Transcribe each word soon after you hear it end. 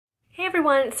Hey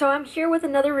everyone, so I'm here with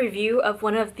another review of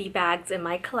one of the bags in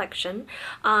my collection.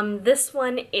 This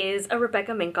one is a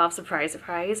Rebecca Minkoff, surprise,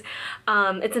 surprise.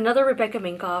 It's another Rebecca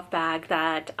Minkoff bag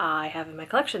that I have in my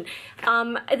collection.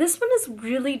 This one is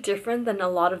really different than a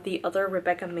lot of the other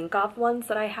Rebecca Minkoff ones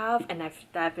that I have and that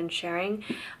I've been sharing.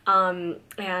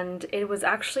 And it was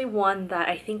actually one that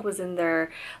I think was in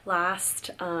their last,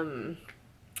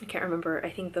 I can't remember, I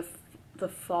think the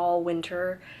fall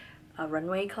winter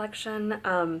runway collection.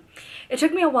 It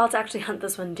took me a while to actually hunt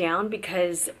this one down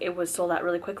because it was sold out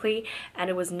really quickly and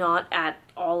it was not at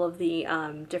all of the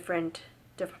different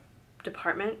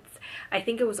departments. I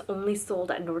think it was only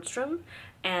sold at Nordstrom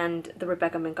and the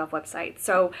Rebecca Minkoff website.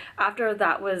 So after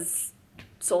that was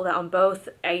sold out on both,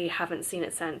 I haven't seen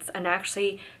it since, and I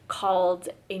actually called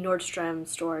a Nordstrom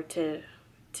store to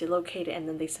locate it, and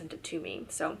then they sent it to me.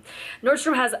 So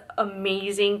Nordstrom has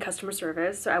amazing customer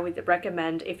service, so I would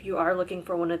recommend, if you are looking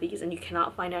for one of these and you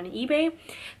cannot find it on eBay,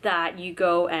 that you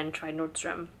go and try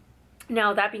Nordstrom.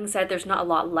 Now, that being said, there's not a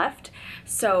lot left,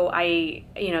 so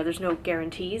there's no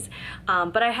guarantees,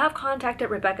 but I have contacted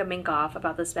Rebecca Minkoff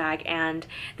about this bag, and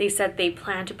they said they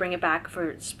plan to bring it back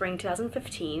for spring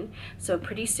 2015, so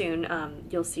pretty soon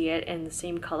you'll see it in the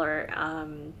same color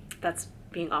that's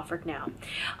being offered now.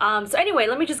 So anyway,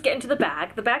 let me just get into the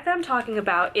bag. The bag that I'm talking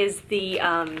about is the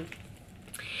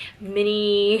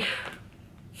mini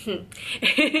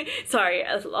sorry,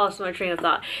 I lost my train of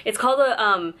thought. It's called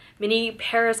the mini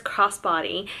Paris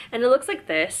Crossbody, and it looks like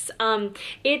this.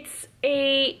 It's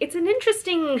an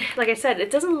interesting, like I said,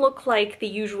 it doesn't look like the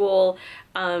usual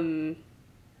Rebecca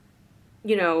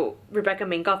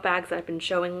Minkoff bags that I've been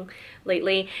showing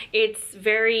lately. It's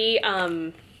very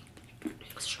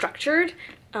structured.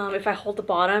 If I hold the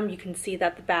bottom, you can see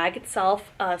that the bag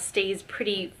itself stays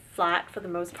pretty flat for the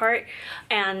most part,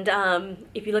 and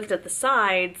if you look at the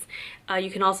sides,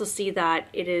 you can also see that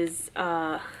it is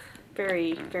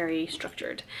very, very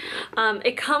structured.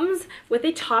 It comes with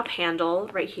a top handle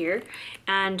right here,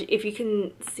 and if you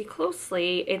can see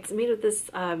closely, it's made of this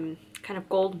kind of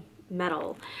gold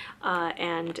metal,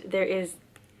 and there is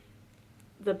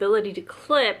the ability to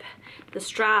clip the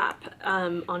strap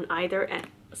on either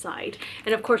side,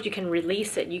 and of course you can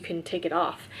release it, you can take it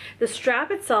off. The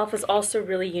strap itself is also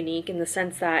really unique in the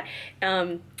sense that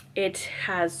it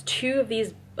has two of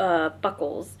these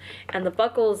buckles, and the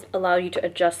buckles allow you to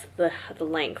adjust the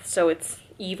length so it's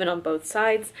even on both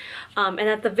sides, and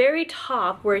at the very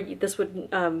top where this would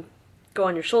go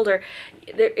on your shoulder,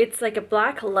 it's like a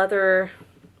black leather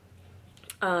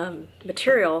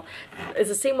material. Is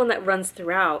the same one that runs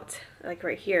throughout, like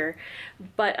right here,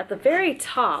 but at the very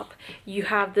top you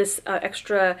have this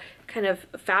extra kind of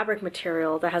fabric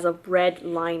material that has a red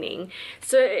lining,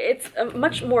 so it's a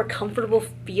much more comfortable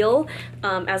feel,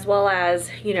 as well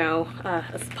as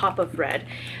a pop of red.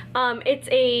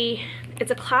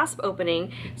 It's a clasp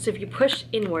opening, so if you push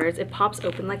inwards it pops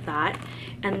open like that,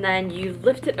 and then you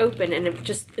lift it open and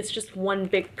it's just one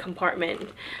big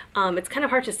compartment. It's kind of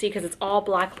hard to see because it's all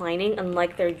black lining,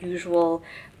 unlike their usual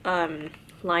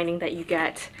lining that you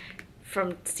get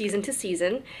from season to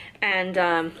season. And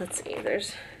let's see,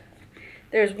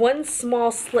 there's one small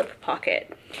slip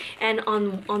pocket, and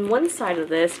on one side of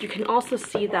this you can also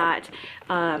see that,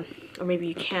 or maybe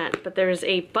you can't, but there's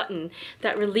a button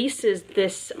that releases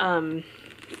this,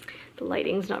 the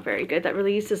lighting's not very good, that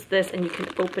releases this, and you can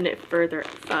open it further,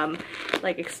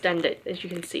 like extend it, as you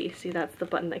can see. That's the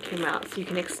button that came out, so you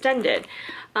can extend it.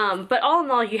 But all in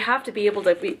all, you have to be able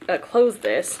to close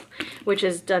this, which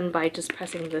is done by just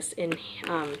pressing this in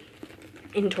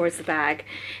towards the bag.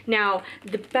 Now,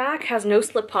 the back has no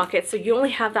slip pockets, so you only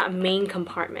have that main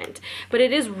compartment, but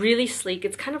it is really sleek.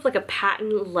 It's kind of like a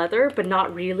patent leather, but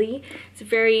not really. It's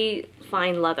very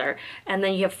fine leather, and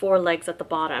then you have 4 legs at the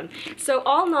bottom. So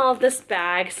all in all, this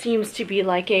bag seems to be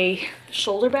like a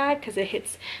shoulder bag because it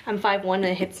hits, I'm 5'1", and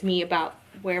it hits me about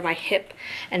where my hip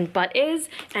and butt is,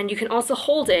 and you can also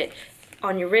hold it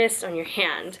on your wrist, on your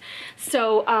hand.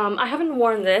 So I haven't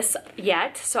worn this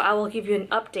yet, so I will give you an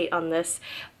update on this,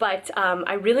 but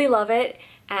I really love it,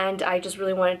 and I just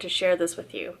really wanted to share this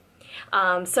with you.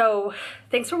 So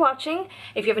thanks for watching.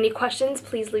 If you have any questions,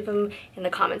 please leave them in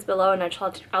the comments below, and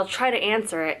I'll try to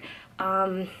answer it.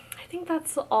 I think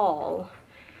that's all.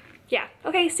 Yeah,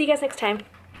 okay, see you guys next time.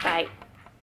 Bye.